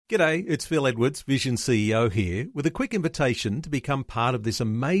G'day, it's Phil Edwards, Vision CEO here, with a quick invitation to become part of this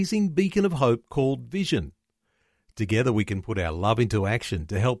amazing beacon of hope called Vision. Together we can put our love into action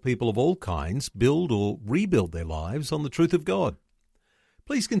to help people of all kinds build or rebuild their lives on the truth of God.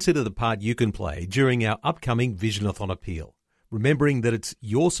 Please consider the part you can play during our upcoming Visionathon appeal, remembering that it's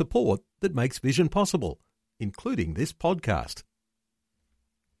your support that makes Vision possible, including this podcast.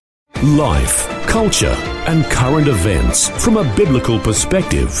 Life, culture and current events from a biblical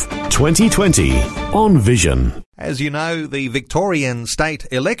perspective. 2020 on Vision. As you know, the Victorian state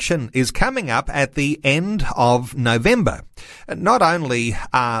election is coming up at the end of November. Not only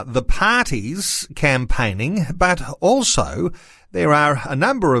are the parties campaigning, but also there are a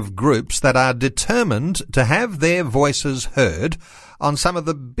number of groups that are determined to have their voices heard on some of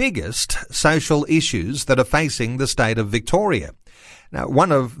the biggest social issues that are facing the state of Victoria. Now,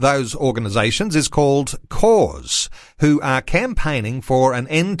 one of those organisations is called CAUSE, who are campaigning for an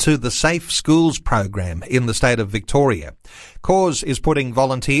end to the Safe Schools program in the state of Victoria. CAUSE is putting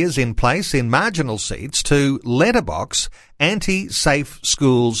volunteers in place in marginal seats to letterbox anti-safe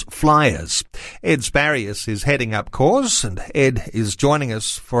schools flyers. Ed Sparrius is heading up CAUSE, and Ed is joining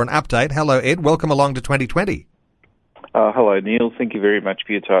us for an update. Hello, Ed. Welcome along to 2020. Hello, Neil. Thank you very much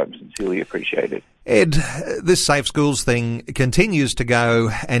for your time. Sincerely appreciate it. Ed, this Safe Schools thing continues to go,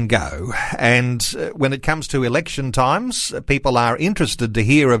 and when it comes to election times, people are interested to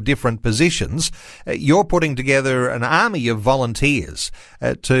hear of different positions. You're putting together an army of volunteers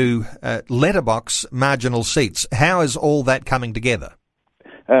to letterbox marginal seats. How is all that coming together?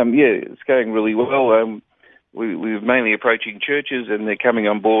 It's going really well. We're mainly approaching churches, and they're coming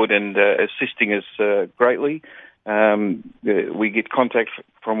on board and assisting us greatly. We get contact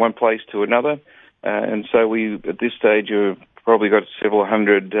from one place to another, and so we, at this stage, have probably got several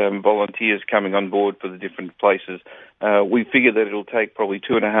hundred volunteers coming on board for the different places. We figure that it'll take probably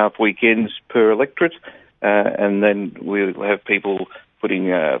 2.5 weekends per electorate, and then we'll have people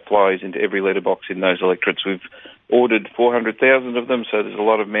putting flyers into every letterbox in those electorates. We've ordered 400,000 of them, so there's a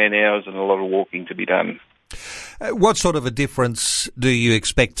lot of man hours and a lot of walking to be done. What sort of a difference do you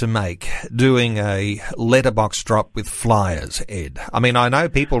expect to make doing a letterbox drop with flyers, Ed? I mean, I know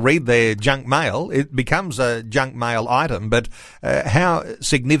people read their junk mail. It becomes a junk mail item, but how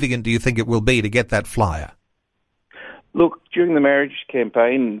significant do you think it will be to get that flyer? Look, during the marriage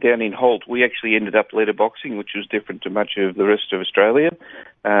campaign down in Holt, we actually ended up letterboxing, which was different to much of the rest of Australia,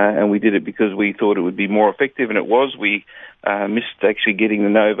 and we did it because we thought it would be more effective, and it was. We missed actually getting the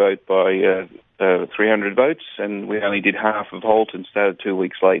no vote by 300 votes, and we only did half of Holt and started 2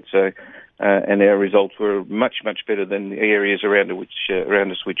 weeks late. So, and our results were much, much better than the areas around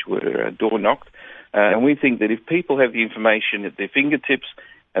us which were door knocked. And we think that if people have the information at their fingertips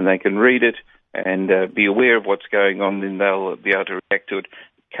and they can read it and be aware of what's going on, then they'll be able to react to it.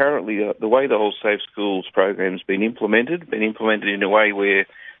 Currently, the way the whole Safe Schools program's been implemented in a way where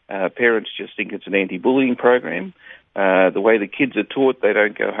parents just think it's an anti-bullying program. The way the kids are taught, they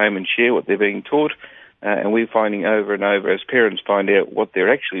don't go home and share what they're being taught. And we're finding over and over, as parents find out what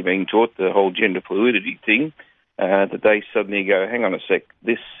they're actually being taught, the whole gender fluidity thing, that they suddenly go, hang on a sec,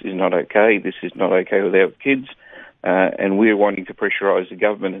 this is not okay, this is not okay with our kids. And we're wanting to pressurise the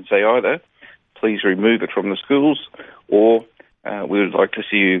government and say either, please remove it from the schools, or we would like to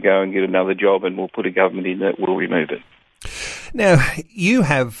see you go and get another job and we'll put a government in that will remove it. Now, you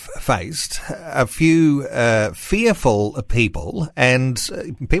have faced a few fearful people and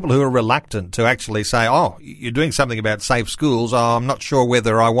people who are reluctant to actually say, oh, you're doing something about safe schools. Oh, I'm not sure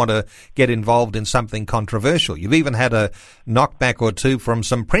whether I want to get involved in something controversial. You've even had a knockback or two from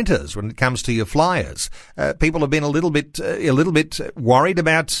some printers when it comes to your flyers. People have been a little bit worried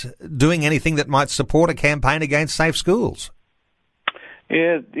about doing anything that might support a campaign against safe schools.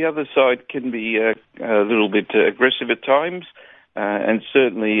 Yeah, the other side can be a little bit aggressive at times, and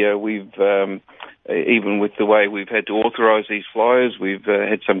certainly we've, even with the way we've had to authorise these flyers, we've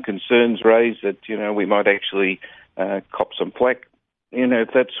had some concerns raised that, we might actually cop some flack. If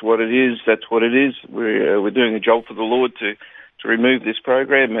that's what it is, that's what it is. We're doing a job for the Lord to remove this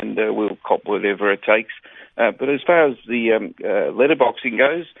program, and we'll cop whatever it takes. But as far as the letterboxing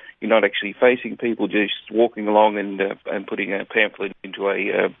goes, you're not actually facing people, just walking along and putting a pamphlet into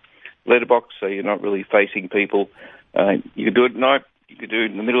a letterbox, so you're not really facing people. You can do it at night, you can do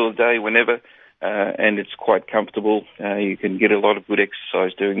it in the middle of the day, whenever, and it's quite comfortable. You can get a lot of good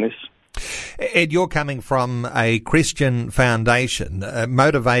exercise doing this. Ed, you're coming from a Christian foundation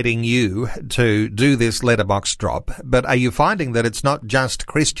motivating you to do this letterbox drop, but are you finding that it's not just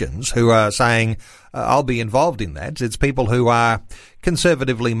Christians who are saying, I'll be involved in that? It's people who are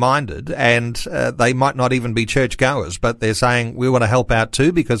conservatively minded and they might not even be churchgoers, but they're saying we want to help out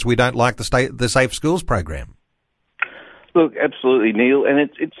too because we don't like the Safe Schools program. Look, absolutely, Neil, and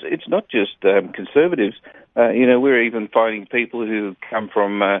it's not just conservatives. We're even finding people who come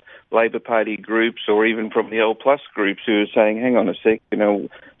from Labor Party groups or even from the L Plus groups who are saying, hang on a sec,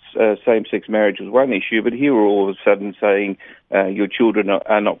 same-sex marriage was one issue, but here we're all of a sudden saying your children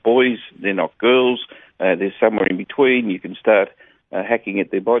are not boys, they're not girls, they're somewhere in between. You can start hacking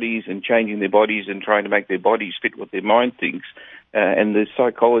at their bodies and changing their bodies and trying to make their bodies fit what their mind thinks. And the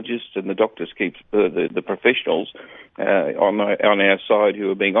psychologists and the doctors keep the professionals on our side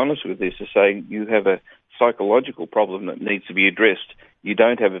who are being honest with this are saying you have a psychological problem that needs to be addressed. You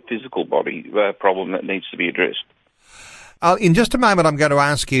don't have a physical body problem that needs to be addressed. In just a moment, I'm going to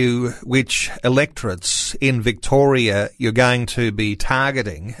ask you which electorates in Victoria you're going to be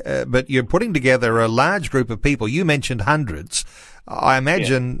targeting, but you're putting together a large group of people. You mentioned hundreds. I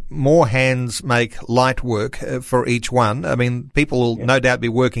imagine more hands make light work for each one. I mean, people will no doubt be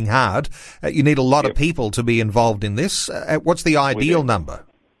working hard. You need a lot of people to be involved in this. What's the ideal number?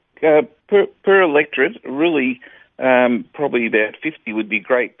 Per electorate, really, probably about 50 would be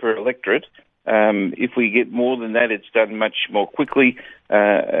great per electorate. If we get more than that, it's done much more quickly.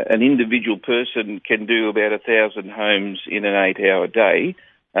 An individual person can do about 1,000 homes in an 8-hour day,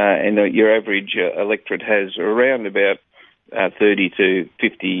 and your average electorate has around about 30 to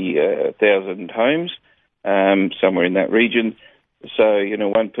 50,000 homes, somewhere in that region. So,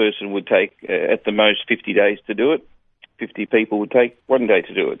 one person would take at the most 50 days to do it. 50 people would take 1 day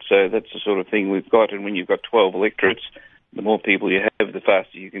to do it. So that's the sort of thing we've got. And when you've got 12 electorates, the more people you have, the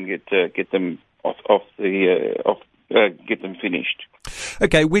faster you can get them get them finished.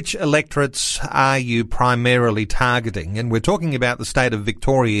 Okay, which electorates are you primarily targeting? And we're talking about the state of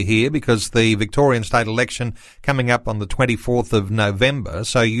Victoria here because the Victorian state election coming up on the 24th of November.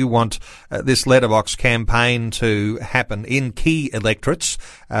 So you want this letterbox campaign to happen in key electorates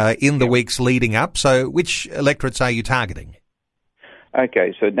in the weeks leading up. So which electorates are you targeting?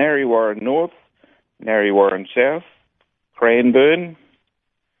 Okay, so Narre Warren North, Narre Warren South, Cranbourne,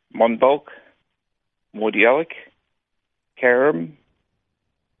 Monbulk, Mordialloc, Carrum,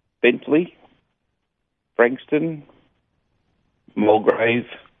 Bentley, Frankston, Mulgrave,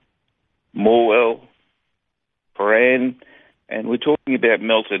 Morwell, Prahran, and we're talking about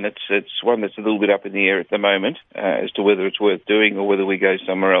Melton. It's one that's a little bit up in the air at the moment as to whether it's worth doing or whether we go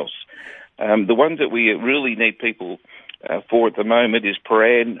somewhere else. The ones that we really need people for at the moment is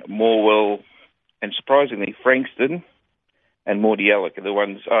Prahran, Morwell, and surprisingly Frankston and Mordialloc are the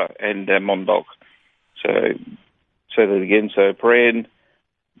ones, and Monbulk. So that again, so Prahran,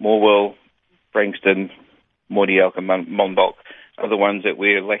 Morwell, Frankston, Mordialloc and Monbulk are the ones that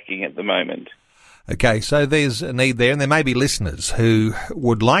we're lacking at the moment. Okay, so there's a need there, and there may be listeners who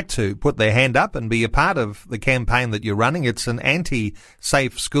would like to put their hand up and be a part of the campaign that you're running. It's an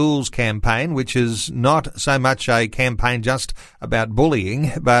anti-safe schools campaign, which is not so much a campaign just about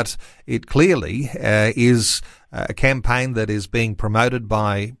bullying, but it clearly is a campaign that is being promoted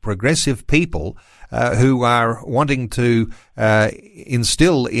by progressive people who are wanting to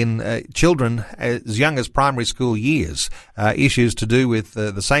instill in children as young as primary school years issues to do with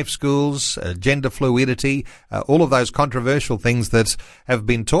the safe schools, gender fluidity, all of those controversial things that have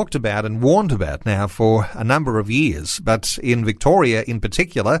been talked about and warned about now for a number of years. But in Victoria in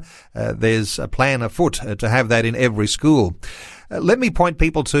particular, there's a plan afoot to have that in every school. Let me point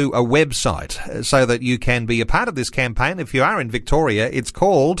people to a website so that you can be a part of this campaign. If you are in Victoria, it's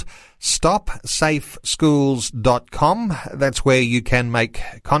called stopsafeschools.com. That's where you can make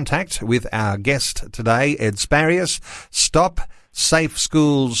contact with our guest today, Ed Sparius.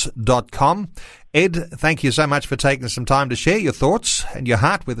 Stopsafeschools.com. Ed, thank you so much for taking some time to share your thoughts and your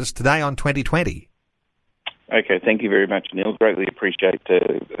heart with us today on 2020. Okay, thank you very much, Neil. Greatly appreciate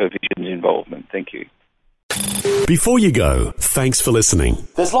Vision's involvement. Thank you. Before you go, thanks for listening.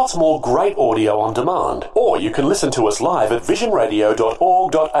 There's lots more great audio on demand, or you can listen to us live at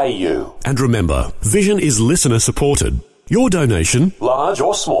visionradio.org.au. And remember, Vision is listener supported. Your donation, large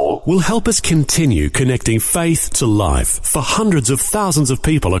or small, will help us continue connecting faith to life for hundreds of thousands of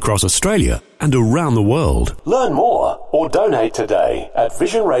people across Australia and around the world. Learn more or donate today at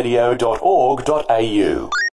visionradio.org.au.